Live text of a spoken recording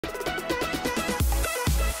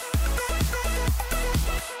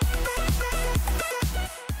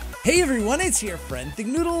Hey everyone, it's your friend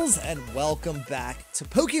Thinknoodles, and welcome back to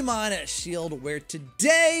Pokemon Shield, where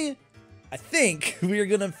today, I think, we are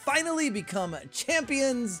gonna finally become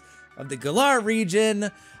champions of the Galar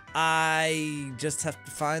region. I just have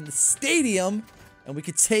to find the stadium, and we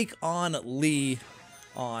could take on Lee.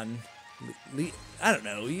 I don't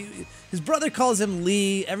know, his brother calls him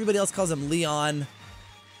Lee, everybody else calls him Leon.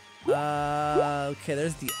 Okay,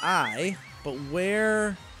 there's the I, but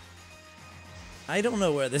where... I don't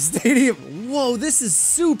know where the stadium... Whoa, this is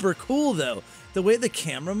super cool, though. The way the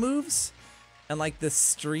camera moves and, like, the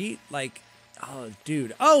street, like... Oh,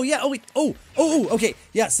 dude. Oh, yeah. Oh, wait. Oh, okay.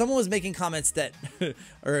 Yeah, someone was making comments that...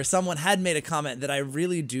 or someone had made a comment that I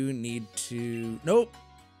really do need to... Nope.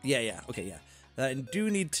 Yeah. Okay, yeah. I do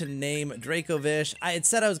need to name Dracovish. I had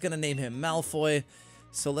said I was going to name him Malfoy.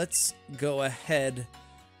 So let's go ahead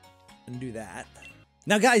and do that.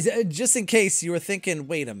 Now, guys, just in case you were thinking,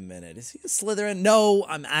 wait a minute, is he a Slytherin? No,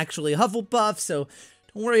 I'm actually Hufflepuff, so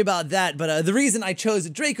don't worry about that. But the reason I chose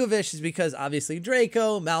Dracovish is because, obviously,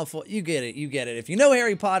 Draco, Malfoy, you get it. If you know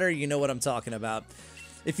Harry Potter, you know what I'm talking about.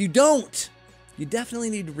 If you don't, you definitely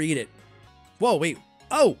need to read it. Whoa, wait.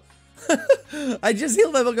 Oh! I just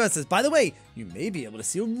healed my Pokemon. It says, by the way, you may be able to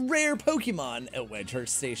see a rare Pokemon at Wedgehurst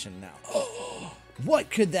Station now. Oh, what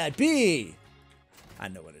could that be? I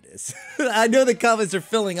know what it is. I know the comments are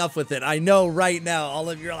filling up with it. I know right now all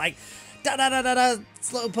of you are like, da-da-da-da-da,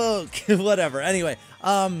 Slowpoke, whatever. Anyway,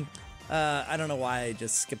 I don't know why I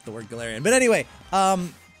just skipped the word Galarian. But anyway, oh.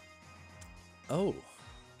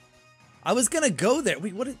 I was gonna go there.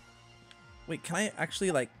 Wait, wait, can I actually,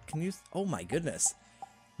 like, can you, oh my goodness.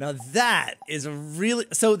 Now that is a really,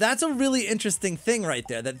 so that's a really interesting thing right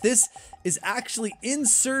there, that this is actually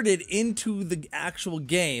inserted into the actual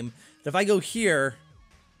game. If I go here,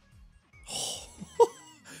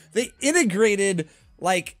 they integrated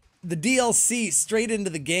like the DLC straight into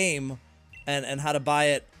the game, and how to buy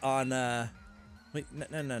it on wait,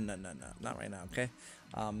 no, not right now, okay?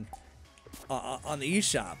 On the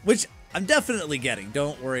eShop, which I'm definitely getting.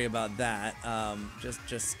 Don't worry about that.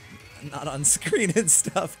 Just not on screen and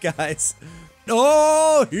stuff, guys.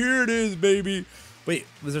 Oh, here it is, baby. Wait,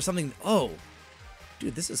 was there something? Oh,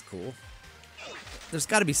 dude, this is cool. There's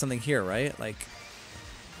got to be something here, right? Like,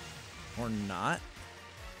 or not?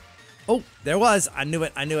 Oh, there was. I knew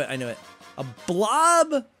it. A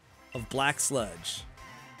blob of black sludge.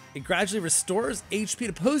 It gradually restores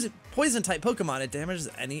HP to poison type Pokemon. It damages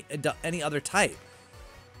any other type.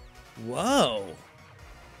 Whoa.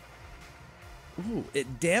 Ooh,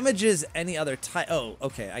 it damages any other type. Oh,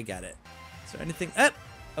 okay, I get it. Is there anything?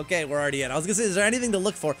 Okay, we're already in. I was gonna say, is there anything to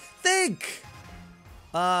look for? Think.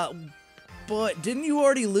 But didn't you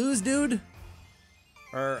already lose, dude?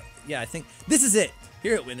 Or, yeah, I think this is it.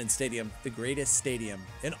 Here at Winden Stadium, the greatest stadium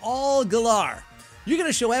in all Galar. You're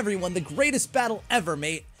gonna show everyone the greatest battle ever,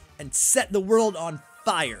 mate, and set the world on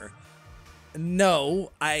fire.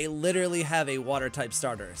 No, I literally have a water type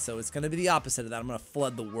starter, so it's gonna be the opposite of that. I'm gonna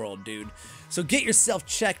flood the world, dude. So get yourself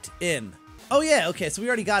checked in. Oh yeah, okay, so we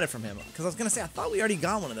already got it from him. Because I was gonna say, I thought we already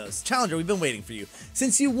got one of those. Challenger, we've been waiting for you.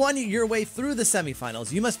 Since you won your way through the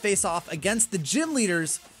semifinals, you must face off against the gym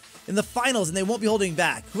leaders in the finals, and they won't be holding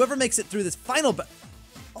back. Whoever makes it through this final...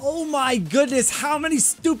 Oh my goodness, how many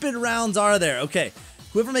stupid rounds are there? Okay,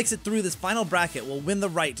 whoever makes it through this final bracket will win the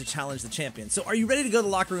right to challenge the champion. So are you ready to go to the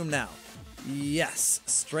locker room now? Yes,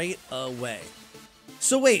 straight away.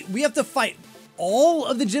 So wait, we have to fight all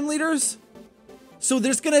of the gym leaders? So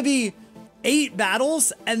there's gonna be 8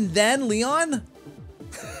 battles and then Leon?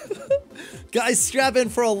 Guys, strap in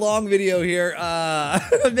for a long video here.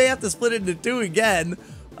 I may have to split it into 2 again,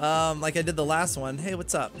 like I did the last one. Hey,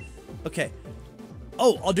 what's up? Okay.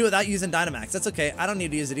 Oh, I'll do it without using Dynamax. That's okay. I don't need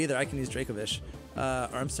to use it either. I can use Dracovish.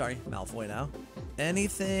 Or I'm sorry, Malfoy now.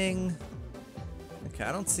 Anything? Okay,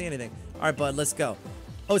 I don't see anything. All right, bud, let's go.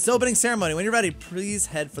 Oh, it's the opening ceremony. When you're ready, please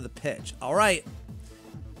head for the pitch. All right.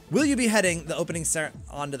 Will you be heading the opening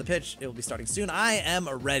onto the pitch? It will be starting soon. I am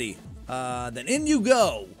ready. Then in you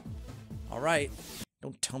go. All right.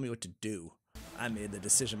 Don't tell me what to do. I made the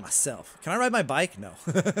decision myself. Can I ride my bike? No.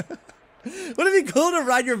 Wouldn't it be cool to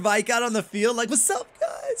ride your bike out on the field? Like, what's up,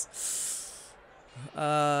 guys?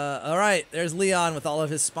 All right. There's Leon with all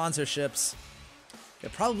of his sponsorships.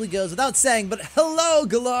 It probably goes without saying, but hello,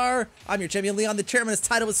 Galar! I'm your champion, Leon. The chairman is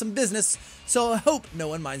titled with some business, so I hope no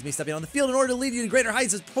one minds me stepping on the field in order to lead you to greater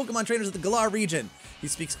heights as Pokemon trainers of the Galar region. He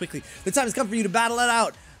speaks quickly. The time has come for you to battle it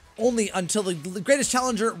out, only until the greatest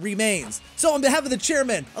challenger remains. So on behalf of the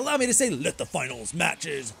chairman, allow me to say, let the finals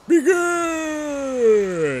matches begin!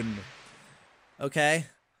 Okay.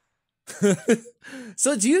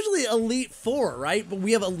 So it's usually Elite 4, right? But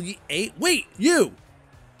we have Elite 8. Wait, you!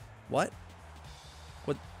 What?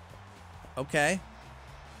 What? Okay.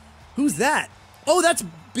 Who's that? Oh, that's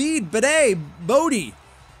Bead, Bidet, Bodie,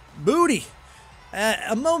 Booty.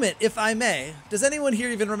 A moment, if I may. Does anyone here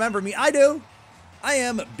even remember me? I do. I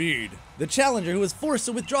am Bead, the challenger who was forced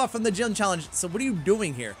to withdraw from the gym challenge. So what are you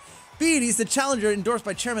doing here? Bead, he's the challenger endorsed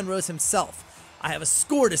by Chairman Rose himself. I have a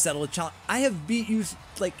score to settle with challenge. I have beat you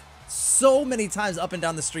like so many times up and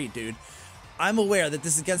down the street, dude. I'm aware that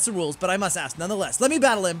this is against the rules, but I must ask nonetheless. Let me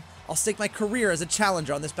battle him. I'll stake my career as a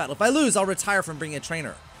challenger on this battle. If I lose, I'll retire from being a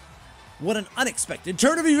trainer. What an unexpected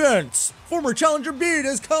turn of events! Former Challenger Bead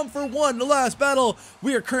has come for the last battle.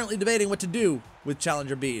 We are currently debating what to do with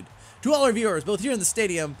Challenger Bead. To all our viewers, both here in the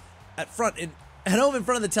stadium, at home in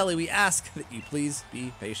front of the telly, we ask that you please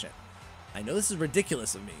be patient. I know this is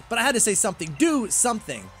ridiculous of me, but I had to say something. Do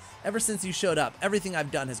something. Ever since you showed up, everything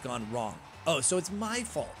I've done has gone wrong. Oh, so it's my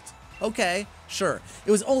fault. Okay, sure.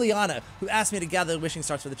 It was only Anna who asked me to gather the wishing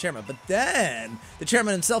stars for the chairman, but then the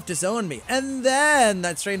chairman himself disowned me, and then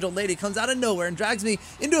that strange old lady comes out of nowhere and drags me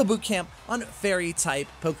into a boot camp on fairy-type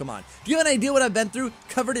Pokemon. Do you have an idea what I've been through?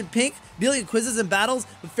 Covered in pink, dealing with quizzes and battles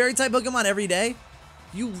with fairy-type Pokemon every day?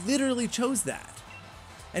 You literally chose that.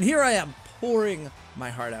 And here I am, pouring my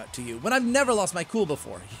heart out to you, when I've never lost my cool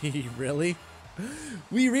before. Really?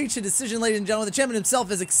 We reach a decision, ladies and gentlemen. The champion himself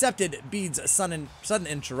has accepted Bead's sudden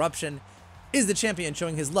interruption. Is the champion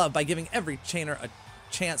showing his love by giving every trainer a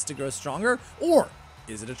chance to grow stronger? Or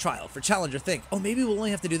is it a trial for Challenger Think? Oh, maybe we'll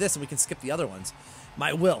only have to do this and we can skip the other ones.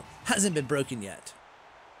 My will hasn't been broken yet.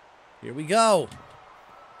 Here we go.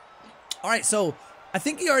 All right, so I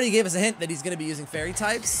think he already gave us a hint that he's going to be using fairy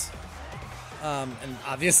types. And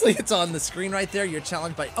obviously it's on the screen right there. You're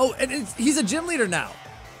challenged by... Oh, and he's a gym leader now.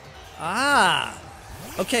 Ah,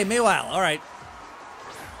 okay, Maywile, all right.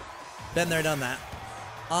 Been there, done that.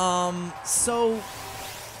 So,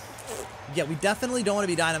 yeah, we definitely don't want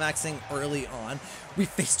to be Dynamaxing early on. We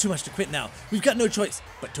face too much to quit now. We've got no choice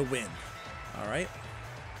but to win. All right.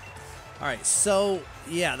 All right, so,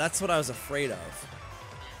 yeah, that's what I was afraid of.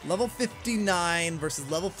 Level 59 versus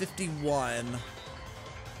level 51.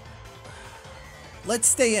 Let's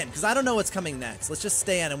stay in, because I don't know what's coming next. Let's just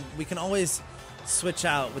stay in, and we can always... switch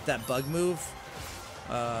out with that bug move.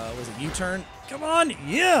 Was it U-turn? Come on!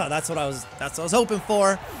 Yeah! That's what I was hoping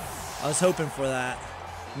for. I was hoping for that.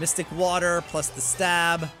 Mystic Water plus the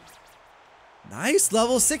stab. Nice,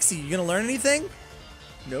 level 60. You gonna learn anything?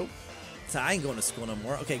 Nope. So I ain't going to school no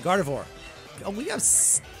more. Okay, Gardevoir. Oh, we have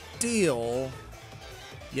Steel.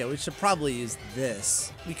 Yeah, we should probably use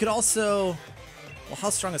this. We could also... Well, how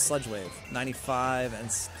strong is Sludge Wave? 95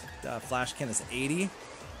 and Flash Can is 80.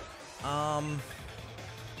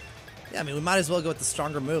 Yeah, I mean, we might as well go with the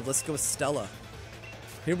stronger move. Let's go with Stella.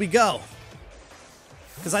 Here we go.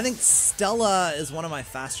 Because I think Stella is one of my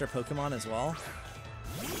faster Pokemon as well.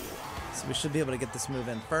 So we should be able to get this move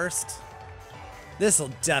in first. This will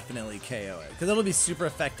definitely KO it, because it'll be super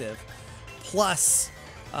effective. Plus,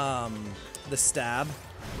 the stab.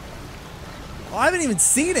 Oh, I haven't even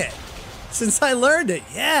seen it since I learned it.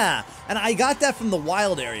 Yeah, and I got that from the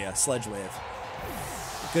wild area, Sludge Wave.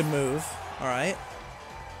 Good move. All right.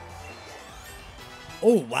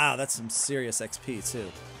 Oh, wow. That's some serious XP, too.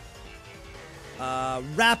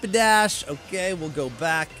 Rapidash. Okay, we'll go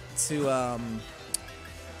back to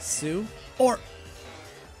Sue. Or...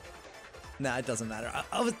 Nah, it doesn't matter.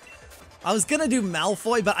 I was going to do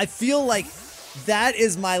Malfoy, but I feel like that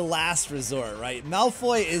is my last resort, right?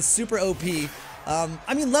 Malfoy is super OP.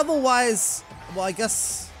 I mean, level-wise, well, I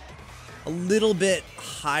guess... a little bit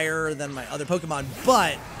higher than my other Pokemon,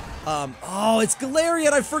 but, oh, it's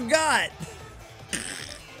Galarian, I forgot!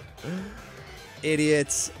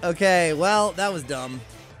 Idiots. Okay, well, that was dumb.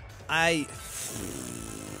 Man,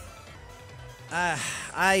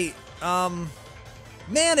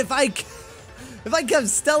 if I kept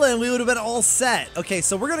Stella, we would have been all set. Okay,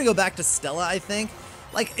 so we're gonna go back to Stella, I think.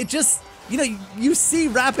 Like, it just, you know, you see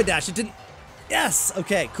Rapidash, it didn't, yes,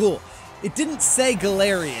 okay, cool. It didn't say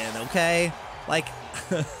Galarian, okay? Like,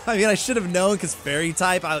 I mean, I should have known because fairy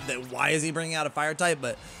type. Why is he bringing out a fire type?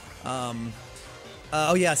 But,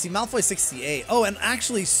 oh yeah, see, Malfoy 68. Oh, and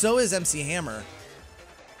actually, so is MC Hammer.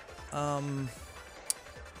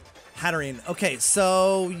 Hatterene. Okay,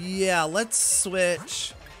 so yeah, let's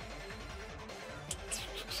switch.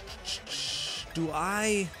 What do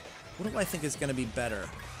I think is going to be better?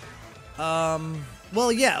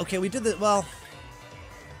 Well, yeah, okay, we did the, well...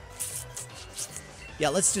 Yeah,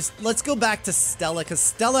 let's go back to Stella, because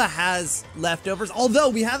Stella has leftovers, although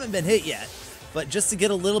we haven't been hit yet. But just to get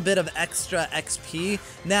a little bit of extra XP.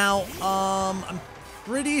 Now, I'm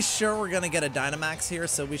pretty sure we're going to get a Dynamax here,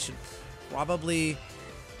 so we should probably...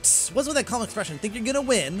 What's with that calm expression? Think you're going to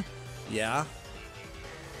win, Yeah.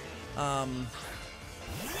 And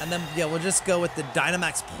then, yeah, we'll just go with the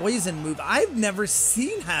Dynamax Poison move. I've never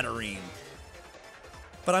seen Hatterene.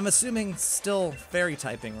 But I'm assuming still Fairy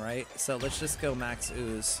typing, right? So let's just go Max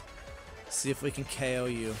Ooze. See if we can KO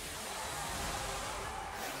you.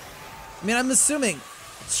 I mean, I'm assuming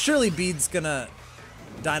surely Bede's gonna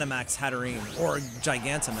Dynamax Hatterene or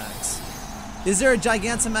Gigantamax. Is there a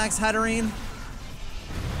Gigantamax Hatterene?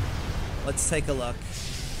 Let's take a look.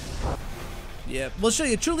 Yeah, we'll show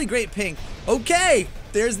you Truly Great Pink. Okay,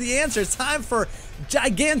 there's the answer. It's time for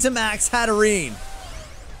Gigantamax Hatterene.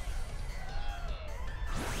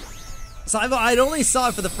 So I only saw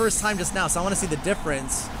it for the first time just now, so I want to see the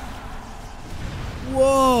difference.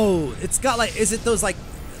 Whoa, it's got like, is it those like,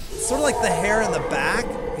 sort of like the hair in the back?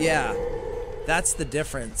 Yeah, that's the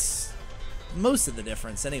difference. Most of the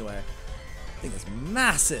difference anyway. I think it's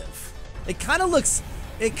massive. It kind of looks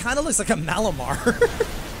like a Malamar.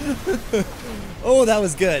 Oh, that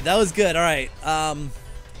was good. That was good. All right.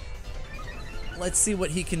 Let's see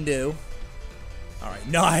what he can do. All right.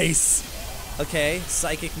 Nice. Okay.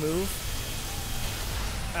 Psychic move.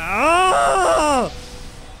 Oh!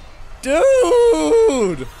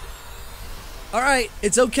 Dude! All right.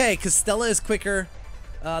 It's okay because Stella is quicker.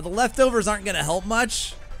 The leftovers aren't going to help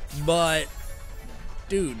much, but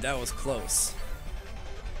dude, that was close.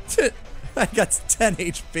 I got 10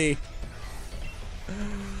 HP.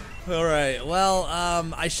 All right, well,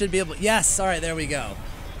 I should be able, yes, all right, there we go.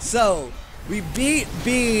 So, we beat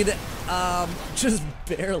Bede, just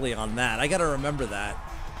barely on that. I gotta remember that,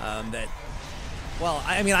 well,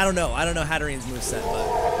 I mean, I don't know Hatterene's moveset,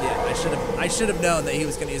 but yeah, I should have known that he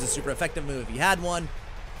was gonna use a super effective move if he had one.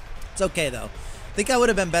 It's okay, though. I think I would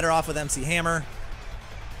have been better off with MC Hammer,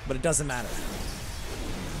 but it doesn't matter.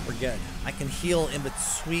 We're good. I can heal in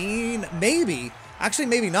between, maybe. Actually,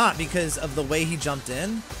 maybe not because of the way he jumped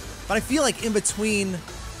in. But I feel like in between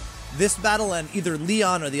this battle and either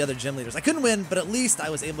Leon or the other gym leaders, I couldn't win, but at least I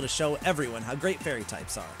was able to show everyone how great fairy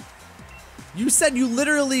types are. You said you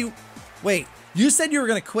literally, wait, you said you were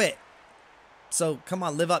gonna quit. So come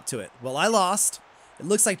on, live up to it. Well, I lost. It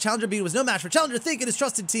looks like Challenger Bede was no match for Challenger Think and his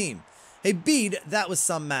trusted team. Hey, Bede, that was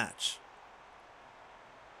some match.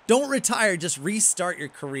 Don't retire, just restart your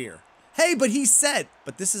career. Hey, but he said,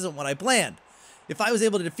 but this isn't what I planned. If I was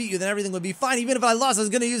able to defeat you, then everything would be fine. Even if I lost, I was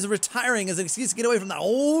going to use retiring as an excuse to get away from that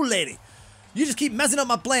old lady. You just keep messing up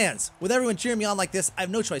my plans. With everyone cheering me on like this, I have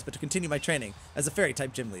no choice but to continue my training as a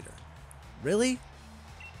fairy-type gym leader. Really?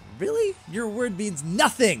 Really? Your word means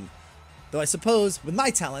nothing. Though I suppose, with my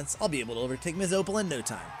talents, I'll be able to overtake Ms. Opal in no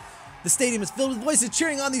time. The stadium is filled with voices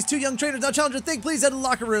cheering on these two young trainers. Now, Challenger Think, please head to the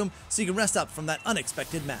locker room so you can rest up from that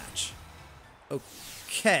unexpected match.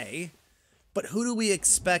 Okay. But who do we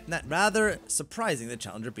expect? Not rather surprising that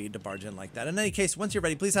Challenger Bede to barge in like that. In any case, once you're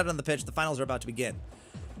ready, please head on the pitch. The finals are about to begin.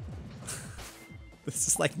 This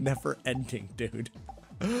is like never ending, dude.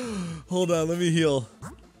 Hold on, let me heal.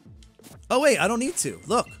 Oh wait, I don't need to.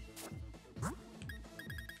 Look.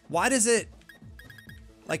 Why does it...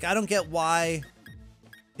 Like, I don't get why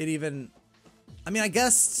it even... I mean, I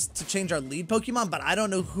guess to change our lead Pokemon, but I don't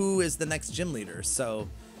know who is the next gym leader, so...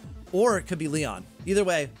 Or it could be Leon. Either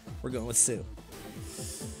way, we're going with Sue.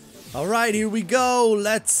 All right, here we go.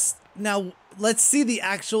 Let's see the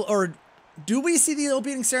actual, or do we see the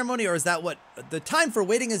opening ceremony, or is that what the time for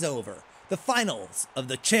waiting is over? The finals of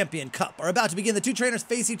the Champion Cup are about to begin. The two trainers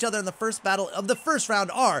face each other in the first battle of the first round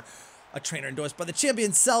are a trainer endorsed by the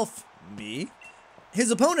champion self, me.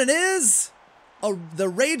 His opponent is the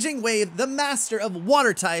Raging Wave, the master of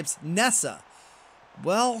water types, Nessa.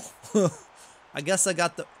 Well, I guess I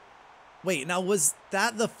got the... Wait, now was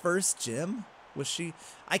that the first gym? Was she?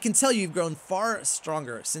 I can tell you've grown far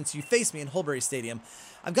stronger since you faced me in Holbury Stadium.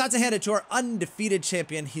 I've got to hand it to our undefeated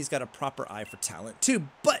champion. He's got a proper eye for talent too,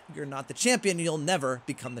 but you're not the champion. You'll never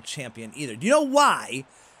become the champion either. Do you know why?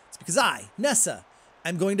 It's because I, Nessa,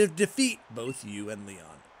 am going to defeat both you and Leon.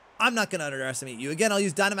 I'm not going to underestimate you. Again, I'll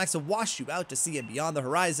use Dynamax to wash you out to see it beyond the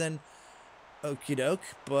horizon. Okie doke,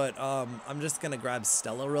 but I'm just going to grab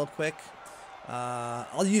Stella real quick.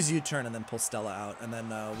 I'll use U-turn and then pull Stella out, and then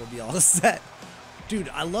we'll be all set. Dude,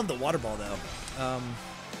 I love the water ball though.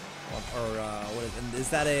 What is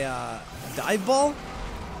that a dive ball?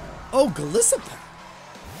 Oh, Galissapod.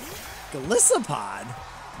 Galissapod?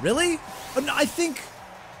 Really? Oh, no, I think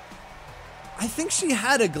she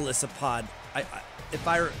had a Galissapod.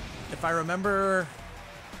 If I remember,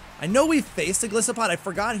 I know we faced a Galissapod. I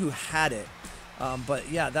forgot who had it. But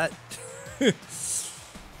yeah, that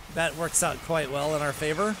that works out quite well in our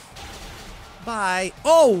favor. Bye.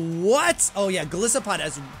 Oh, what? Oh yeah, Galissapod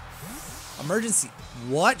has emergency.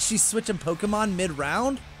 What? She's switching Pokemon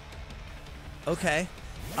mid-round? Okay.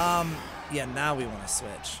 Yeah, now we want to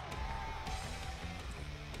switch.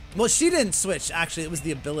 Well, she didn't switch, actually. It was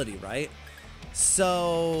the ability, right?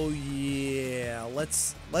 So, yeah,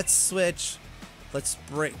 let's switch. Let's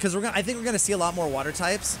break, because I think we're gonna see a lot more water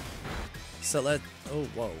types. So oh,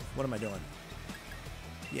 whoa, what am I doing?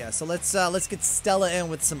 Yeah, so let's get Stella in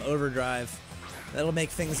with some overdrive. That'll make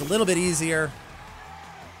things a little bit easier.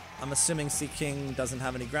 I'm assuming Sea King doesn't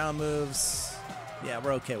have any ground moves. Yeah,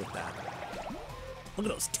 we're okay with that. Look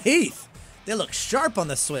at those teeth. They look sharp on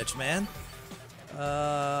the Switch, man.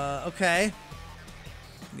 Okay.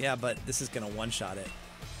 Yeah, but this is gonna one-shot it.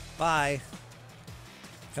 Bye.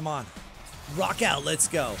 Come on. Rock out, let's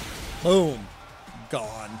go. Boom.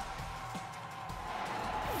 Gone.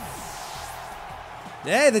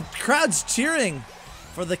 Hey, the crowd's cheering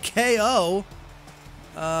for the KO.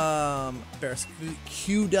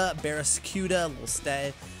 Barraskewda will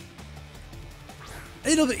stay.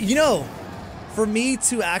 It'll be, you know, for me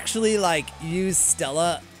to actually like use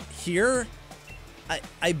Stella here,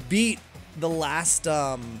 I beat the last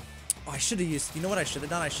oh, I should have used, you know what I should have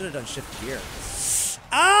done? I should have done shift gear.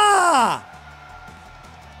 Ah!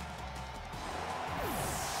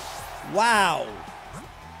 Wow.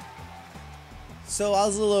 So I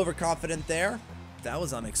was a little overconfident there. That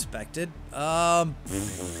was unexpected. What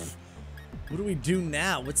do we do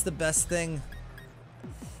now? What's the best thing?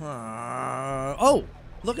 Oh,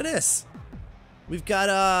 look at this. We've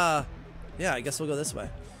got, yeah, I guess we'll go this way.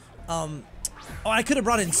 Oh, I could have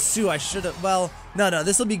brought in Sue. I should have, well, no,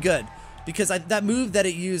 this will be good. Because that move that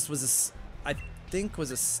it used was I think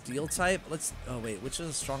was a steel type. Oh wait, which is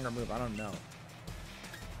a stronger move? I don't know.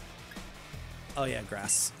 Oh yeah,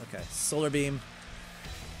 grass. Okay, solar beam.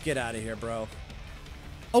 Get out of here, bro.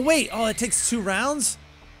 Oh wait, oh, it takes 2 rounds?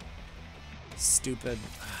 Stupid.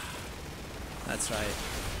 That's right.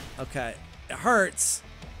 Okay, it hurts.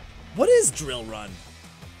 What is drill run?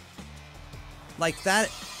 Like that,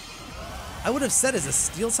 I would have said is a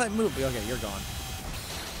steel type move, but okay, you're gone.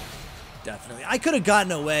 Definitely. I could have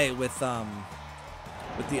gotten away with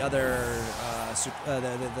the other,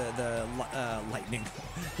 the lightning,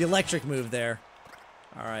 the electric move there.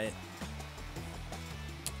 All right.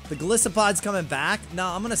 The Glisopod's coming back. No,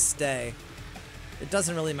 I'm gonna stay. It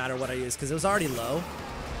doesn't really matter what I use because it was already low. All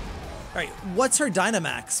right, what's her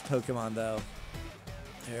Dynamax Pokemon though?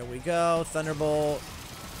 There we go, Thunderbolt.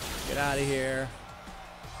 Get out of here.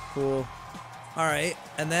 Cool. All right,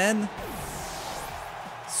 and then,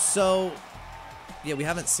 so, yeah, we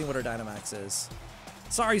haven't seen what her Dynamax is.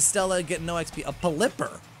 Sorry, Stella, getting no XP. A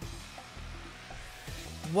Pelipper.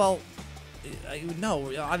 Well,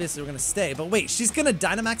 no, obviously we're gonna stay, but wait, she's gonna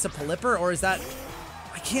Dynamax a Pelipper, or is that,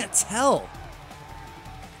 I can't tell.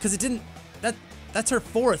 Because it didn't, that's her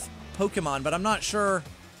 4th Pokemon, but I'm not sure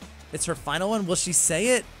it's her final one. Will she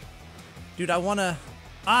say it? Dude, I wanna,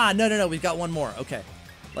 no, we've got one more. Okay,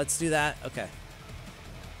 let's do that. Okay.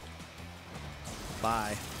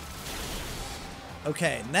 Bye.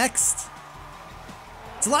 Okay, next.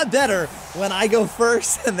 It's a lot better when I go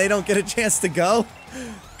first and they don't get a chance to go.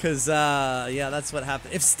 Because, yeah, that's what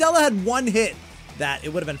happened. If Stella had one hit,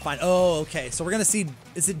 it would have been fine. Oh, okay. So we're going to see,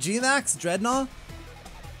 is it G-Max? Dreadnought?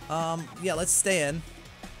 Yeah, let's stay in.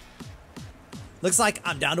 Looks like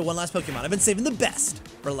I'm down to one last Pokemon. I've been saving the best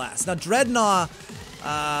for last. Now, Dreadnought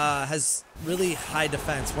has really high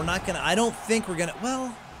defense. We're not going to, I don't think we're going to, well,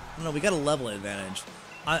 I don't know. We got a level advantage.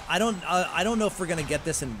 I don't know if we're going to get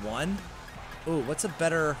this in one. Ooh, what's a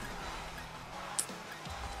better...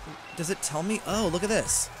 Does it tell me? Oh, look at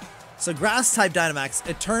this. So grass type Dynamax,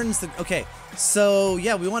 it turns the, okay. So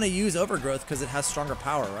yeah, we want to use Overgrowth because it has stronger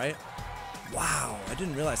power, right? Wow, I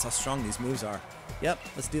didn't realize how strong these moves are. Yep,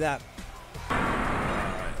 let's do that.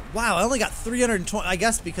 Wow, I only got 320, I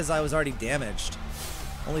guess because I was already damaged.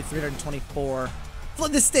 Only 324.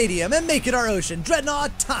 Flood the stadium and make it our ocean.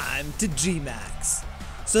 Dreadnought time to G-Max.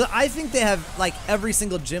 So I think they have, like, every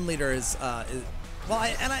single gym leader is well,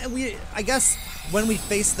 I guess when we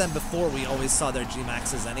faced them before, we always saw their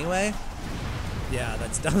G-Maxes anyway. Yeah,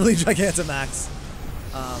 that's definitely Gigantamax.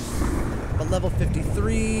 But level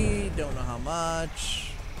 53, don't know how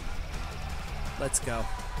much. Let's go.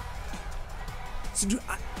 So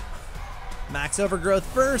Max Overgrowth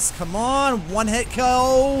first, come on, one hit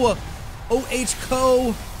KO. OH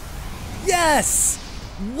KO. Yes!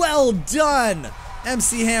 Well done!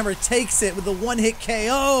 MC Hammer takes it with a one-hit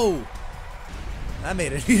KO. That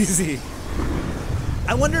made it easy.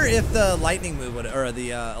 I wonder if the lightning move would, or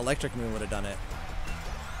the electric move would have done it.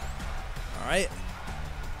 All right.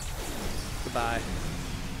 Goodbye.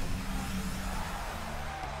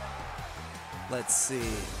 Let's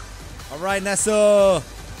see. All right, Nessa.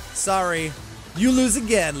 Sorry, you lose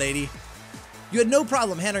again, lady. You had no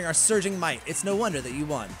problem handling our surging might. It's no wonder that you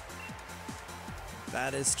won.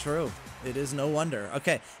 That is true. It is no wonder.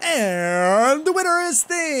 Okay, and the winner is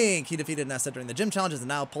Think. He defeated Nessa during the gym challenges and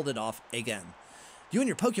now pulled it off again. You and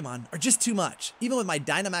your Pokemon are just too much. Even with my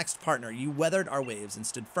Dynamaxed partner, you weathered our waves and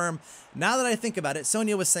stood firm. Now that I think about it,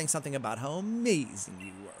 Sonia was saying something about how amazing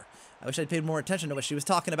you were. I wish I'd paid more attention to what she was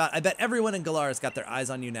talking about. I bet everyone in Galar has got their eyes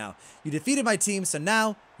on you now. You defeated my team, so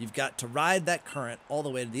now you've got to ride that current all the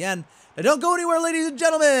way to the end. Now don't go anywhere, ladies and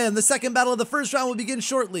gentlemen. The second battle of the first round will begin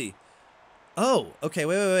shortly. Oh, okay,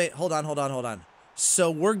 wait. Hold on. So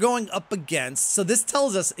we're going up against, so this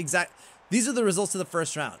tells us these are the results of the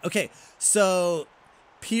first round. Okay, so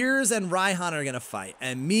Piers and Raihan are going to fight,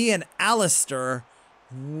 and me and Alistair,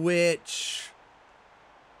 which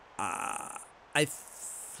I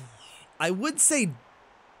would say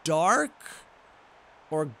Dark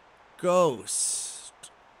or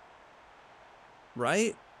Ghost,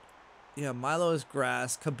 right? Yeah, Milo is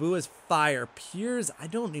Grass, Kaboo is Fire, Piers, I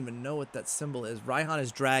don't even know what that symbol is. Raihan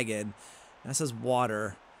is Dragon, that says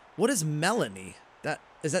Water. What is Melanie?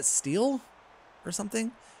 Is that Steel or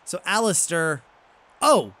something? So Alistair...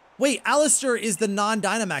 Oh, wait, Alistair is the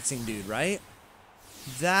non-Dynamaxing dude, right?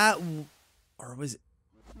 Or was it?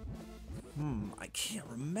 I can't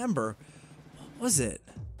remember. What was it?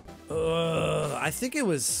 I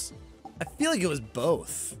feel like it was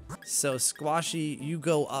both. So Squashy, you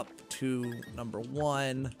go up to number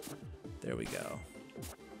 1. There we go.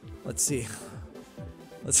 Let's see.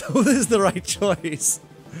 Let's hope this is the right choice.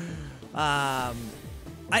 I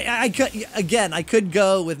could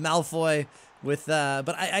go with Malfoy.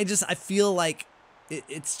 But I feel like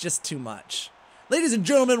it's just too much. Ladies and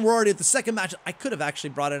gentlemen, we're already at the second match. I could have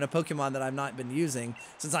actually brought in a Pokemon that I've not been using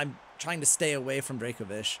since I'm trying to stay away from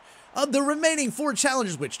Dracovish. Of the remaining 4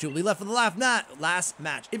 challengers, which two will be left for the last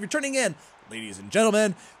match. If you're turning in, ladies and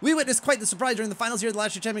gentlemen, we witnessed quite the surprise during the finals here at the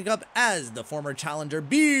last year Champion Cup as the former challenger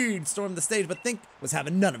Beard stormed the stage, but Think was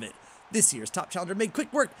having none of it. This year's top challenger made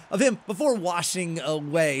quick work of him before washing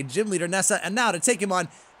away Gym Leader Nessa, and now to take him on,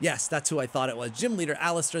 yes, that's who I thought it was, Gym Leader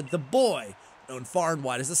Alistair, the boy, known far and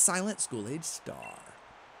wide as a silent school-age star.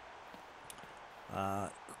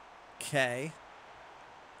 Okay.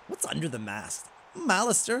 What's under the mask?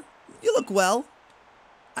 Alistair, you look well.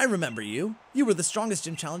 I remember you. You were the strongest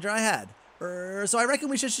gym challenger I had. So I reckon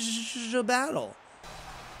we should battle.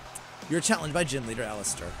 You're challenged by Gym Leader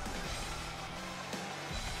Alistair.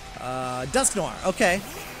 Dusk Noir, okay.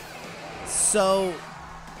 So,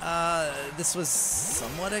 this was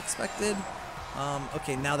somewhat expected.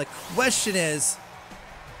 Okay, now the question is,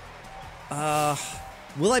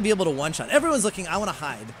 will I be able to one-shot? Everyone's looking, I want to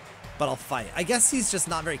hide, but I'll fight. I guess he's just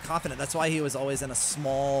not very confident. That's why he was always in a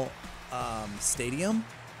small, stadium.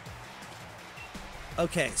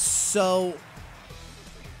 Okay, so,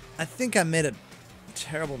 I think I made a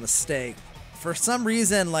terrible mistake. For some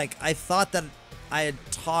reason, like, I thought that I had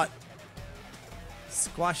taught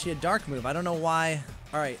Squashy a dark move. I don't know why.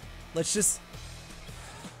 Alright, let's just...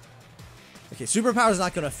 Okay, Superpower is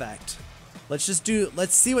not going to affect. Let's see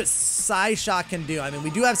what Psyshock can do. I mean, we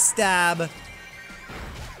do have Stab.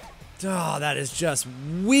 Oh, that is just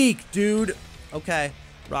weak, dude. Okay,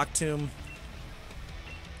 Rock Tomb.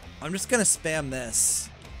 I'm just going to spam this.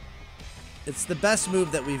 It's the best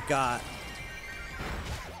move that we've got.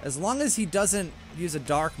 As long as he doesn't use a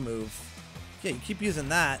dark move. Yeah, you keep using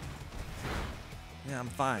that. Yeah, I'm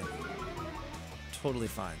fine. Totally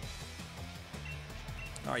fine.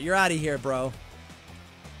 Alright, you're out of here, bro.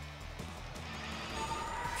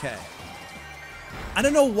 Okay. I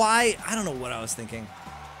don't know why. I don't know what I was thinking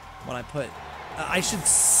when I put... I should...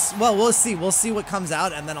 Well, we'll see. We'll see what comes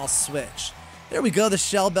out, and then I'll switch. There we go. The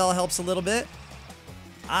Shell Bell helps a little bit.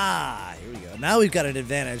 Ah, here we go. Now we've got an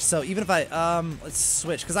advantage. So even if I... let's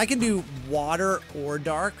switch. Because I can do water or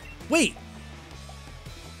dark. Wait.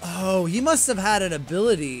 Oh, he must have had an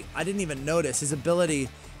ability. I didn't even notice. His ability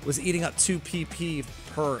was eating up 2 PP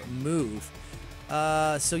per move.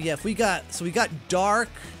 So yeah, if we got... So we got dark...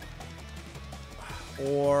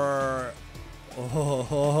 Or...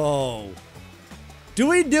 Oh... Do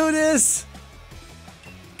we do this?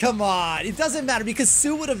 Come on. It doesn't matter because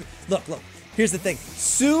Sue would have... Look. Here's the thing.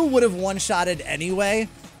 Sue would have one-shotted anyway.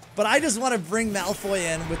 But I just want to bring Malfoy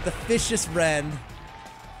in with the Vicious Rend.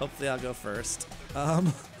 Hopefully I'll go first.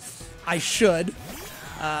 I should.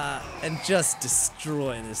 And just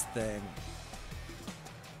destroy this thing.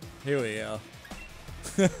 Here we go.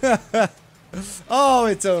 Oh,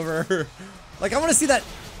 it's over. Like, I want to see that...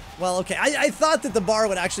 Well, okay. I thought that the bar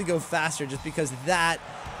would actually go faster just because that...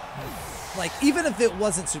 Like, even if it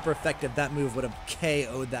wasn't super effective, that move would have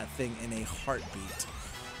KO'd that thing in a heartbeat.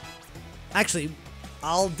 Actually,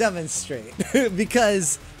 I'll demonstrate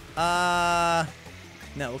because no,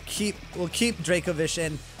 we'll keep Dracovish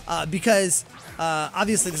in because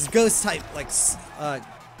obviously this is ghost type, like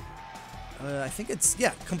I think it's,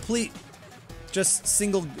 yeah, complete, just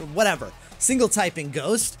single, whatever, single typing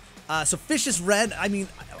ghost. So fish is red. I mean,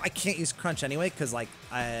 I can't use crunch anyway because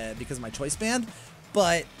because of my choice band,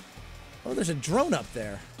 but oh, there's a drone up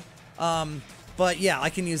there. But yeah, I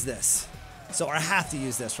can use this. So I have to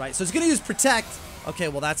use this, right? So it's gonna use protect. Okay,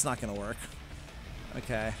 well that's not gonna work.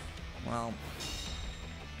 Okay, well,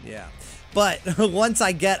 yeah. But once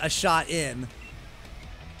I get a shot in,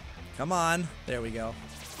 come on, there we go.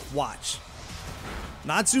 Watch.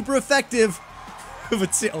 Not super effective,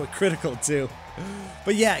 but oh, critical too.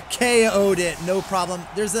 But yeah, KO'd it, no problem.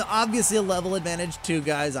 There's obviously a level advantage too,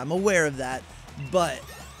 guys. I'm aware of that, but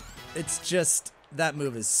it's just that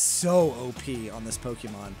move is so OP on this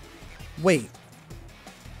Pokemon. Wait,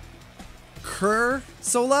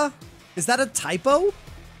 Cursola? Is that a typo?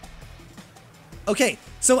 Okay,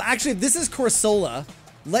 so actually, if this is Corsola,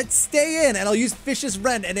 let's stay in, and I'll use Fish's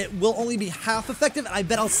Rend, and it will only be half effective, and I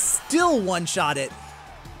bet I'll still one-shot it.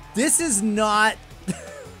 This is not...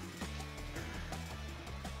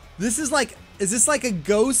 This is like... Is this like a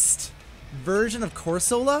ghost version of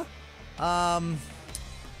Corsola?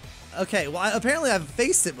 Okay, well, apparently I've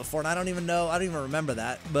faced it before, and I don't even know, I don't even remember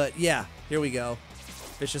that. But yeah, here we go.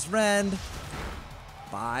 Vicious Rend.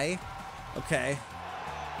 Bye. Okay.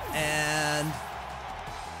 And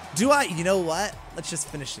you know what? Let's just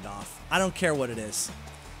finish it off. I don't care what it is.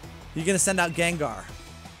 You're gonna send out Gengar.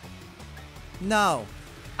 No.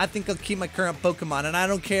 I think I'll keep my current Pokemon, and I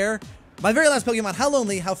don't care. My very last Pokemon, how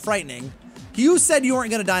lonely, how frightening. You said you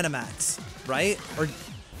weren't gonna Dynamax, right? Or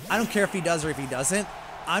I don't care if he does or if he doesn't.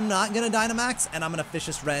 I'm not gonna Dynamax, and I'm gonna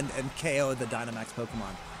Vicious Rend and KO the Dynamax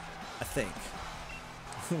Pokemon. I think.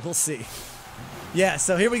 We'll see. Yeah,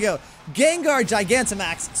 so here we go. Gengar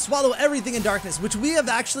Gigantamax, swallow everything in darkness, which we have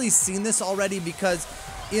actually seen this already because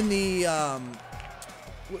in the,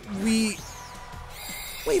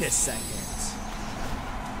 wait a second.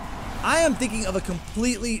 I am thinking of a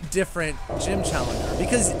completely different gym challenger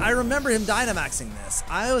because I remember him Dynamaxing this.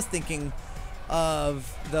 I was thinking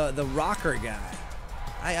of the rocker guy.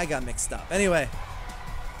 I got mixed up. Anyway,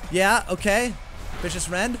 yeah, okay. Vicious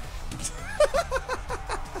Rend.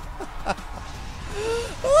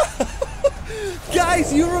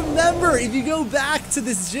 Guys, you remember, if you go back to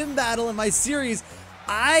this gym battle in my series,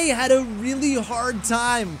 I had a really hard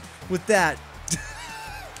time with that.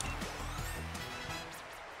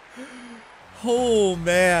 Oh,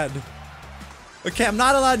 man. Okay, I'm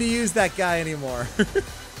not allowed to use that guy anymore.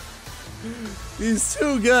 He's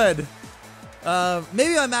too good.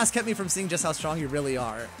 Maybe my mask kept me from seeing just how strong you really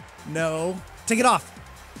are. No. Take it off.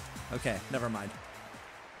 Okay, never mind.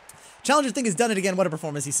 Challenger thing has done it again. What a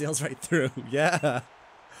performance. He sails right through. Yeah.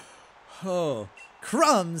 Oh.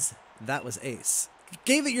 Crumbs. That was ace.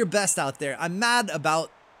 Gave it your best out there. I'm mad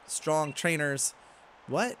about strong trainers.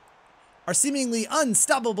 What? Our seemingly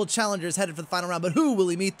unstoppable challengers headed for the final round, but who will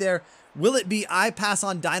he meet there? Will it be I pass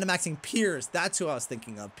on Dynamaxing Piers? That's who I was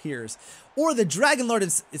thinking of, Piers. Or the Dragon Lord,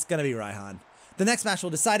 it's going to be Raihan. The next match will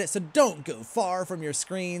decide it, so don't go far from your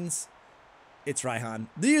screens. It's Raihan.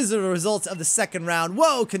 These are the results of the second round.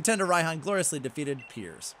 Whoa, contender Raihan gloriously defeated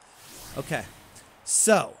Piers. Okay,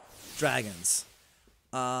 so, dragons.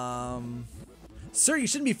 Sir, you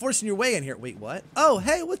shouldn't be forcing your way in here. Wait, what? Oh,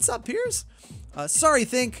 hey, what's up, Piers? Sorry,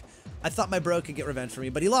 Think. I thought my bro could get revenge for me,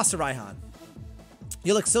 but he lost to Raihan.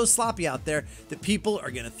 You look so sloppy out there that people are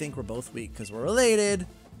going to think we're both weak because we're related.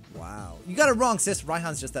 Wow. You got it wrong, sis.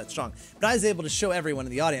 Raihan's just that strong. But I was able to show everyone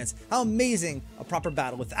in the audience how amazing a proper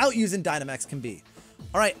battle without using Dynamax can be.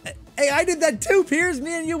 All right. Hey, I did that too, Piers.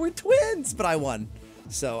 Me and you were twins, but I won.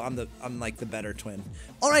 So I'm like the better twin.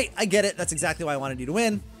 All right. I get it. That's exactly why I wanted you to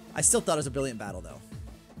win. I still thought it was a brilliant battle, though.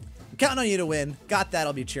 I'm counting on you to win. Got that.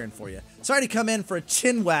 I'll be cheering for you. Sorry to come in for a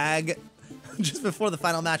chin wag just before the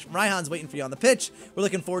final match. Raihan's waiting for you on the pitch. We're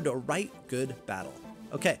looking forward to a right good battle.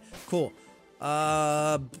 Okay, cool.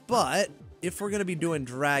 But if we're gonna be doing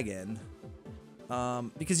dragon,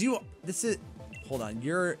 because hold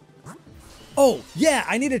on, oh yeah,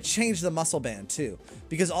 I need to change the muscle band too,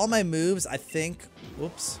 because all my moves, I think,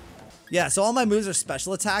 whoops. Yeah, so all my moves are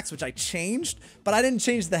special attacks, which I changed, but I didn't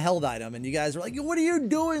change the held item, and you guys were like, what are you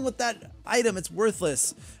doing with that item? It's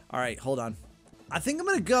worthless. All right, hold on. I think I'm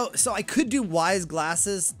gonna go, so I could do Wise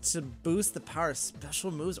Glasses to boost the power of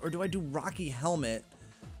special moves, or do I do Rocky Helmet?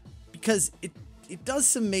 Because it does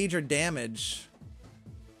some major damage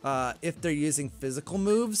if they're using physical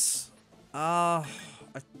moves. I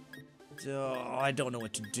don't know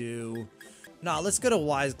what to do. No, let's go to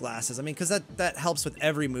Wise Glasses. I mean, because that helps with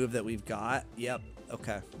every move that we've got. Yep.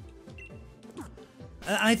 Okay.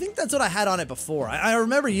 I think that's what I had on it before. I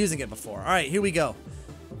remember using it before. All right, here we go.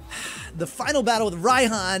 The final battle with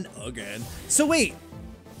Raihan again. So wait,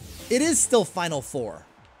 it is still Final Four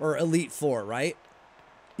or Elite Four, right?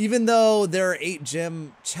 Even though there are 8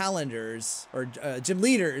 gym challengers or gym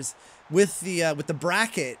leaders with the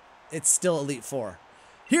bracket, it's still Elite Four.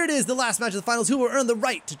 Here it is, the last match of the finals. Who will earn the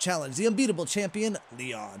right to challenge the unbeatable champion,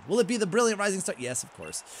 Leon? Will it be the brilliant rising star? Yes, of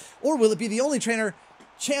course. Or will it be the only trainer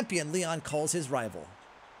champion Leon calls his rival?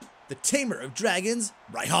 The tamer of dragons,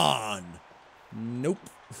 Raihan. Nope,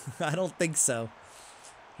 I don't think so.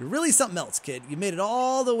 You're really something else, kid. You made it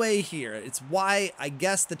all the way here. It's why I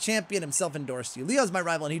guess the champion himself endorsed you. Leon's my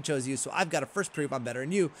rival and he chose you, so I've got to first prove I'm better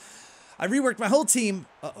than you. I reworked my whole team.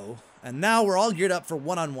 Uh-oh. And now we're all geared up for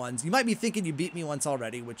one-on-ones. You might be thinking you beat me once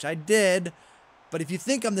already, which I did. But if you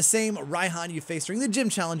think I'm the same Raihan you faced during the gym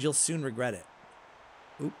challenge, you'll soon regret it.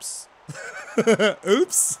 Oops.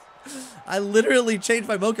 Oops. I literally changed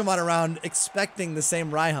my Pokemon around expecting the same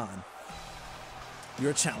Raihan.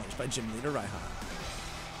 You're challenged by gym leader Raihan.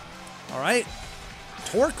 All right.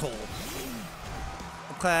 Torkoal.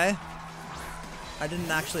 Okay. I didn't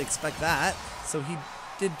actually expect that. So he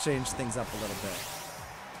did change things up a little bit.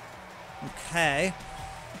 Okay,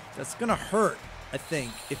 that's gonna hurt. I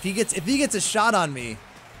think if he gets a shot on me,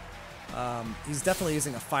 he's definitely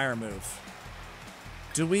using a fire move.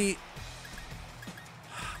 Do we?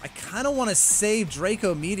 I kind of want to save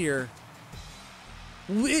Draco Meteor.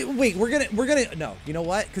 Wait, we're gonna no. You know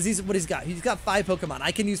what? Because he's got. He's got 5 Pokemon.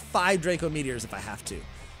 I can use 5 Draco Meteors if I have to.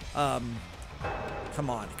 Come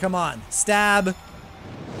on, stab.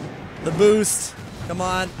 The boost. Come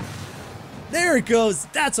on. There it goes.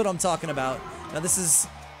 That's what I'm talking about. Now this is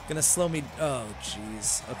gonna slow me. Oh,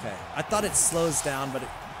 jeez. Okay. I thought it slows down, but it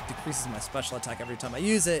decreases my special attack every time I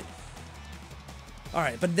use it. All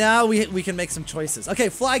right, but now we can make some choices. Okay,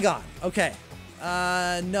 Flygon. Okay.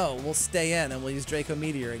 No, we'll stay in and we'll use Draco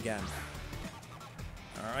Meteor again.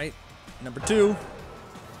 All right. Number 2. Now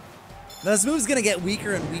this move's gonna get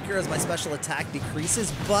weaker and weaker as my special attack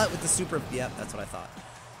decreases, but with the super. Yep, that's what I thought.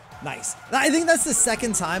 Nice. I think that's the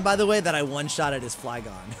second time, by the way, that I one-shotted his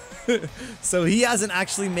Flygon. So he hasn't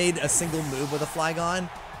actually made a single move with a Flygon.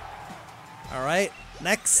 All right,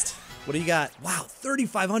 next. What do you got? Wow,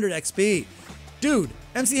 3,500 XP. Dude,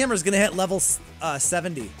 MC Hammer's going to hit level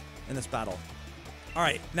 70 in this battle. All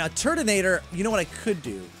right, now Turtonator, you know what I could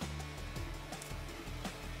do?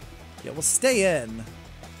 Yeah, we'll stay in.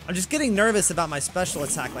 I'm just getting nervous about my special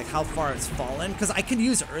attack, like how far it's fallen, because I could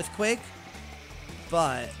use Earthquake,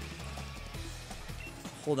 but...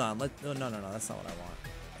 Hold on. No, that's not what I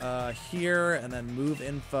want. Here, and then move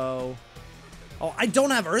info. Oh, I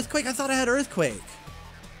don't have Earthquake? I thought I had Earthquake.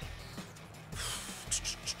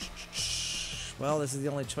 Well, this is the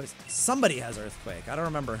only choice. Somebody has Earthquake. I don't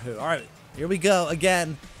remember who. All right, here we go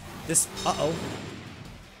again. This, uh-oh.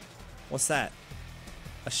 What's that?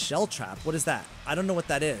 A shell trap. What is that? I don't know what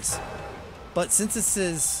that is. But since this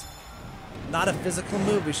is not a physical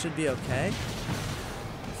move, we should be okay.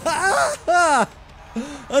 Ha!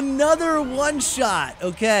 Another one-shot.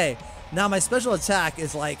 Okay. Now my special attack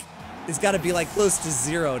is like, it's got to be like close to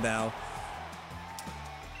 0 now.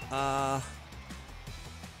 How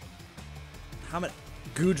many?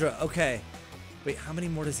 Gudra. Okay. Wait, how many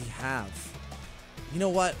more does he have? You know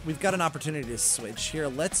what? We've got an opportunity to switch here.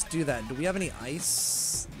 Let's do that. Do we have any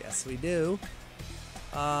ice? Yes, we do.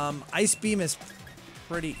 Ice Beam is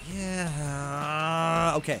pretty...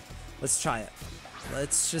 Yeah. Okay. Let's try it.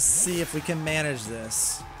 Let's just see if we can manage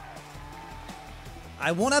this.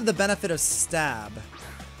 I won't have the benefit of stab.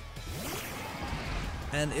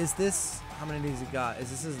 And is this... How many has he got? Is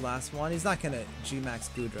this his last one? He's not going to G-Max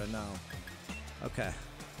Gudra, no. Okay.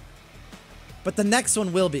 But the next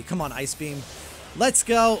one will be. Come on, Ice Beam. Let's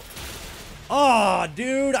go. Oh,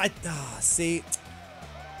 dude. See.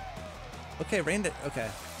 Okay, rained it. Okay.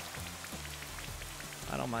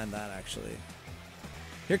 I don't mind that, actually.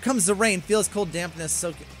 Here comes the rain. Feels cold, dampness,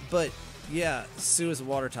 so... But, yeah, Sue is a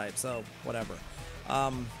water type, so whatever.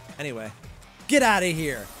 Anyway. Get out of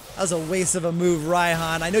here. That was a waste of a move,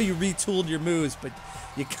 Raihan. I know you retooled your moves, but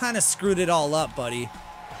you kind of screwed it all up, buddy.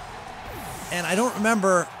 And I don't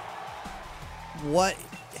remember what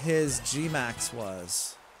his G-Max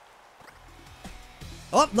was.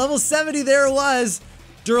 Oh, level 70, there it was.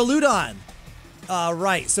 Duraludon.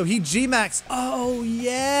 Right, so he G-Max. Oh,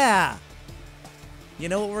 yeah. You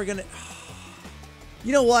know what we're gonna...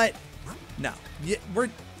 You know what? No. We're...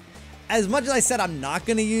 As much as I said I'm not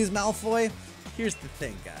gonna use Malfoy, here's the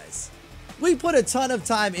thing, guys. We put a ton of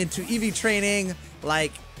time into EV training,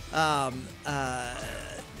 like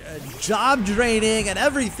job draining and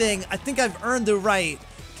everything, I think I've earned the right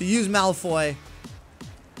to use Malfoy.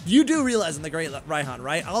 You do realize I'm the great Raihan,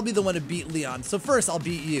 right? I'll be the one to beat Leon. So first, I'll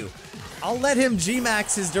beat you. I'll let him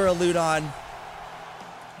G-Max his Duraludon,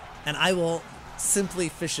 and I will simply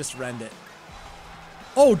Vicious Rend it.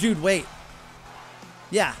 Oh, dude, wait.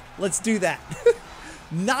 Yeah, let's do that.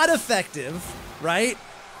 Not effective, right?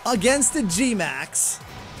 Against a G-Max.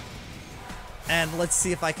 And let's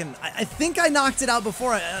see if I can... I think I knocked it out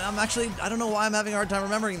before. I'm actually... I don't know why I'm having a hard time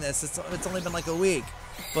remembering this. It's only been like a week.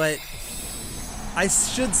 But I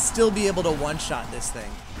should still be able to one-shot this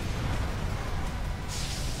thing.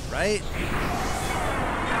 Right?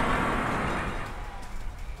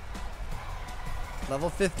 Level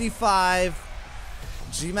 55.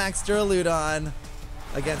 G-Max Duraludon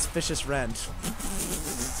against Vicious Rend.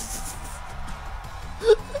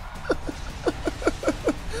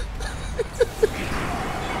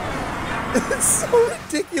 It's so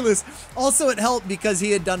ridiculous. Also, it helped because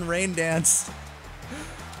he had done Rain Dance.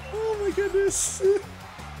 Oh my goodness.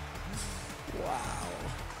 Wow.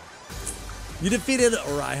 You defeated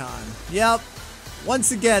Raihan. Yep.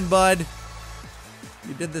 Once again, bud.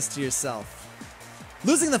 You did this to yourself.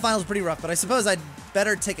 Losing the finals is pretty rough, but I suppose I'd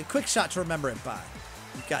better take a quick shot to remember it by.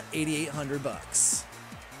 You've got 8,800 bucks.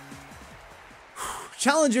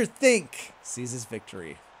 Challenger Think seizes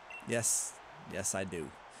victory. Yes, yes I do.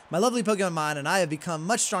 My lovely Pokemon and I have become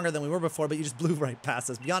much stronger than we were before, but you just blew right past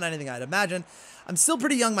us, beyond anything I'd imagined. I'm still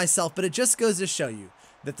pretty young myself, but it just goes to show you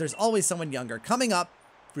that there's always someone younger coming up,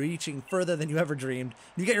 reaching further than you ever dreamed.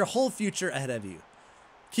 You get your whole future ahead of you.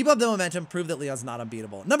 Keep up the momentum, prove that Leon's not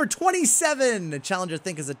unbeatable. Number 27, Challenger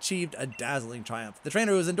Think has achieved a dazzling triumph. The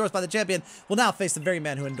trainer who was endorsed by the champion will now face the very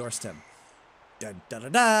man who endorsed him. Dun, dun,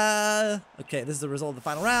 dun, dun. Okay, this is the result of the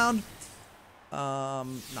final round.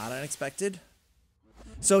 Not unexpected.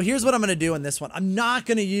 So here's what I'm going to do in this one. I'm not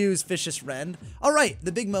going to use Vicious Rend. All right,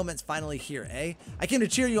 the big moment's finally here, eh? I came to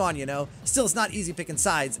cheer you on, you know. Still, it's not easy picking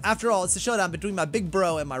sides. After all, it's a showdown between my big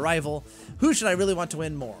bro and my rival. Who should I really want to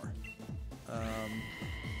win more?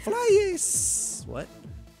 Flyes. What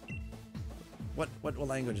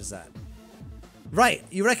language is that? Right,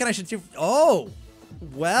 you reckon I should cheer? Oh,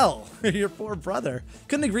 well, your poor brother.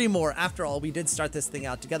 Couldn't agree more. After all, we did start this thing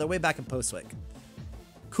out together way back in Postwick.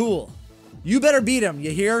 Cool. You better beat him, you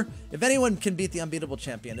hear? If anyone can beat the unbeatable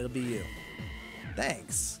champion, it'll be you.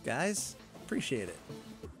 Thanks, guys. Appreciate it.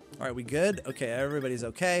 All right, we good? Okay, everybody's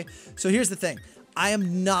okay. So here's the thing. I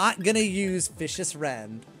am not going to use Vicious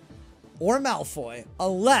Rend or Malfoy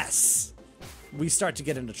unless we start to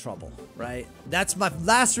get into trouble, right? That's my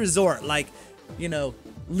last resort. Like, you know,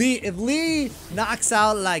 if Lee knocks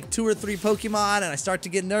out like 2 or 3 Pokemon and I start to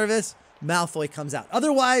get nervous, Malfoy comes out.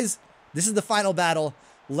 Otherwise, this is the final battle.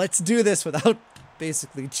 Let's do this without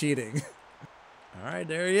basically cheating. All right,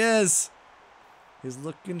 there he is. He's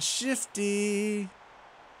looking shifty.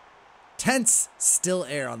 Tense, still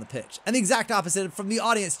air on the pitch. And the exact opposite from the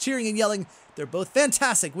audience cheering and yelling. They're both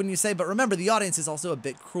fantastic, wouldn't you say? But remember, the audience is also a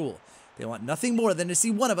bit cruel. They want nothing more than to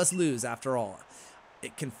see one of us lose, after all.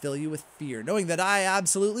 It can fill you with fear, knowing that I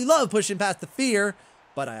absolutely love pushing past the fear,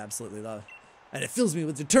 but I absolutely love it. And it fills me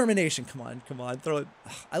with determination. Come on, throw it.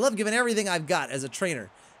 I love giving everything I've got as a trainer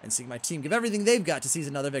and seeing my team give everything they've got to seize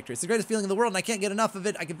another victory. It's the greatest feeling in the world, and I can't get enough of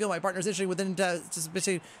it. I can feel my partners itching with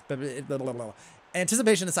anticipation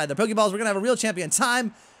aside. The Pokeballs, we're going to have a real champion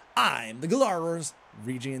time. I'm the Galar's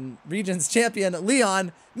region's champion,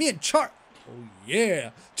 Leon. Me and oh yeah,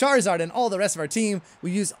 Charizard and all the rest of our team,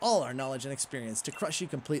 we use all our knowledge and experience to crush you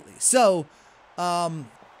completely. So, I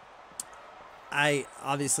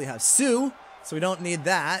obviously have Sue, so we don't need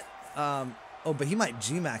that. Oh, but he might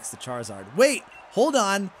G-Max the Charizard. Wait, hold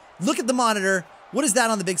on. Look at the monitor. What is that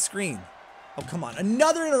on the big screen? Oh, come on.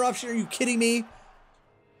 Another interruption. Are you kidding me?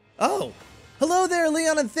 Oh, hello there,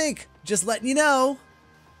 Leon and Think. Just letting you know.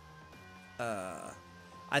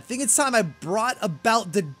 I think it's time I brought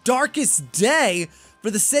about the darkest day for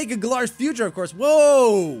the sake of Galar's future, of course.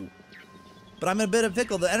 Whoa! But I'm in a bit of a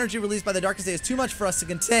pickle. The energy released by the darkest day is too much for us to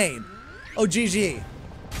contain. Oh, GG.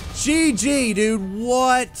 GG, dude.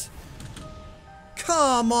 What?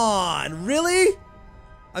 Come on. Really?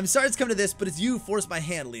 I'm sorry it's come to this, but it's you who forced my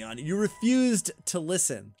hand, Leon. You refused to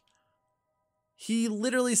listen. He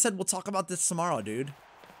literally said, we'll talk about this tomorrow, dude.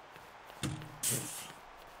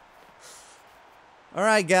 All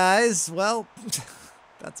right, guys. Well,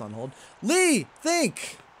 that's on hold. Lee,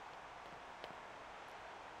 Think.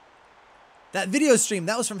 That video stream,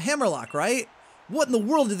 that was from Hammerlock, right? What in the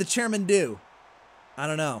world did the chairman do? I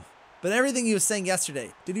don't know. But everything he was saying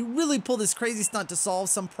yesterday, did he really pull this crazy stunt to solve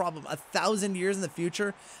some problem 1,000 years in the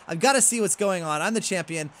future? I've got to see what's going on. I'm the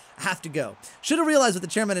champion. I have to go. Should have realized what the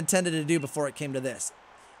chairman intended to do before it came to this.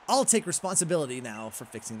 I'll take responsibility now for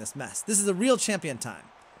fixing this mess. This is a real champion time.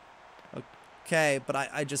 Okay, but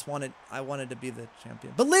I wanted to be the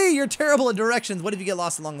champion. But Lee, you're terrible at directions. What if you get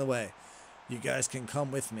lost along the way? You guys can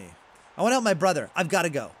come with me. I want to help my brother. I've got to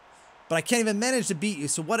go. But I can't even manage to beat you,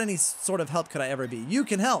 so what any sort of help could I ever be? You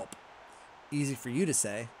can help. Easy for you to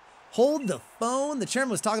say. Hold the phone. The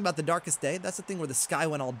chairman was talking about the darkest day. That's the thing where the sky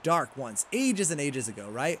went all dark once, ages and ages ago,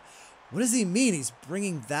 right? What does he mean he's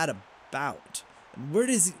bringing that about? And where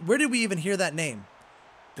did we even hear that name?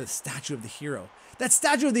 The statue of the hero. That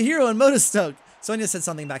statue of the hero in Motostoke. Sonia said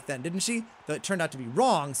something back then, didn't she? Though it turned out to be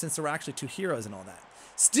wrong since there were actually 2 heroes and all that.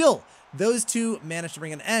 Still, those 2 managed to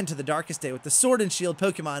bring an end to the darkest day with the sword and shield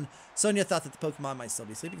Pokemon. Sonia thought that the Pokemon might still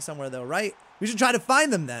be sleeping somewhere though, right? We should try to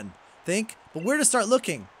find them then. Think, but where to start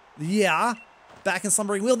looking? Yeah, back in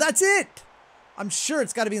Slumbering Weald. That's it. I'm sure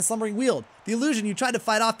it's got to be in Slumbering Weald. The illusion you tried to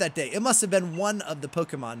fight off that day. It must have been one of the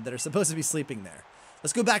Pokemon that are supposed to be sleeping there.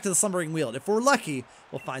 Let's go back to the Slumbering Weald. If we're lucky,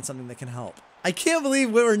 we'll find something that can help. I can't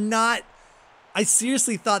believe we were not. I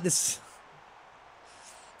seriously thought this.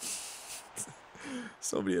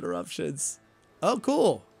 So many interruptions. Oh,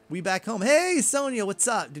 cool. We back home. Hey, Sonia, what's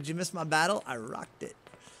up? Did you miss my battle? I rocked it.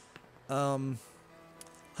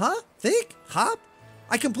 Huh? Think? Hop?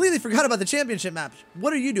 I completely forgot about the championship match.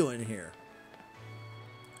 What are you doing here?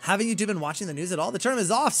 Haven't you two been watching the news at all? The tournament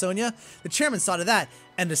is off, Sonia. The chairman saw to that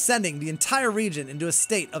and is sending the entire region into a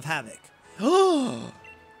state of havoc. Oh,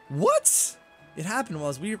 what? It happened while I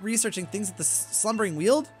was researching things at the Slumbering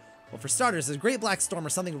Weald? Well, for starters, there's a great black storm or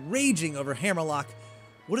something raging over Hammerlock.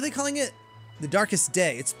 What are they calling it? The darkest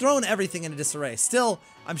day. It's thrown everything into disarray. Still,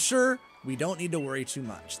 I'm sure we don't need to worry too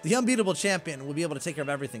much. The unbeatable champion will be able to take care of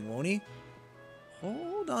everything, won't he?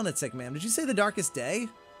 Hold on a sec, ma'am. Did you say the darkest day?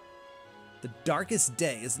 The darkest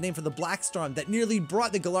day is the name for the black storm that nearly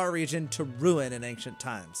brought the Galar region to ruin in ancient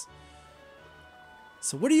times.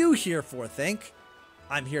 So what are you here for, Think?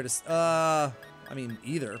 I'm here to, I mean,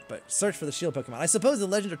 either, but search for the shield Pokemon. I suppose the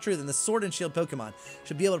Legend of Truth and the Sword and Shield Pokemon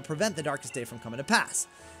should be able to prevent the darkest day from coming to pass.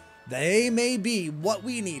 They may be what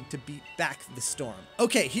we need to beat back the storm.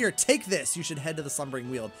 Okay, here, take this. You should head to the Slumbering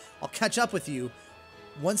Weald. I'll catch up with you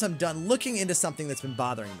once I'm done looking into something that's been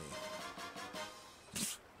bothering me.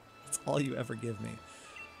 That's all you ever give me.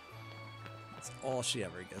 That's all she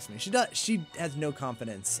ever gives me. She has no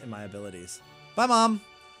confidence in my abilities. Bye, Mom.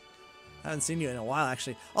 I haven't seen you in a while,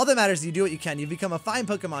 actually. All that matters is you do what you can. You've become a fine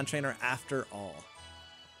Pokemon trainer after all.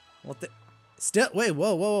 What the... Wait,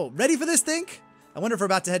 whoa. Ready for this, Think? I wonder if we're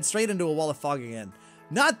about to head straight into a wall of fog again.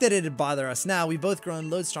 Not that it'd bother us now. We've both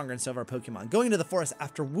grown loads stronger in some of our Pokemon. Going into the forest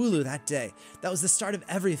after Wooloo that day. That was the start of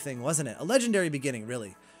everything, wasn't it? A legendary beginning,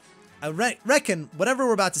 really. I reckon whatever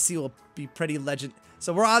we're about to see will be pretty legend...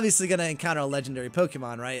 So we're obviously going to encounter a legendary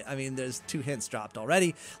Pokemon, right? I mean, there's 2 hints dropped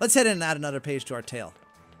already. Let's head in and add another page to our tale.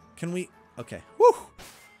 Can we... Okay. Woo!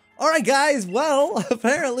 Alright, guys. Well,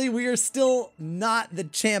 apparently we are still not the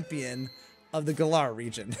champion of the Galar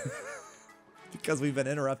region. Because we've been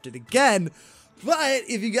interrupted again. But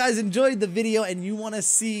if you guys enjoyed the video and you want to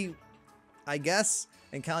see, I guess,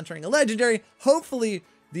 encountering a legendary, hopefully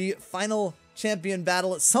the final champion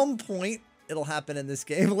battle at some point, it'll happen in this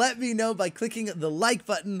game. Let me know by clicking the like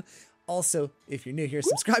button. Also, if you're new here,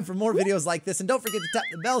 subscribe for more videos like this. And don't forget to tap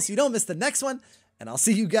the bell so you don't miss the next one. And I'll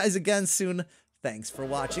see you guys again soon. Thanks for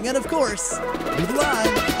watching. And of course, Noodle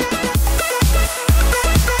live.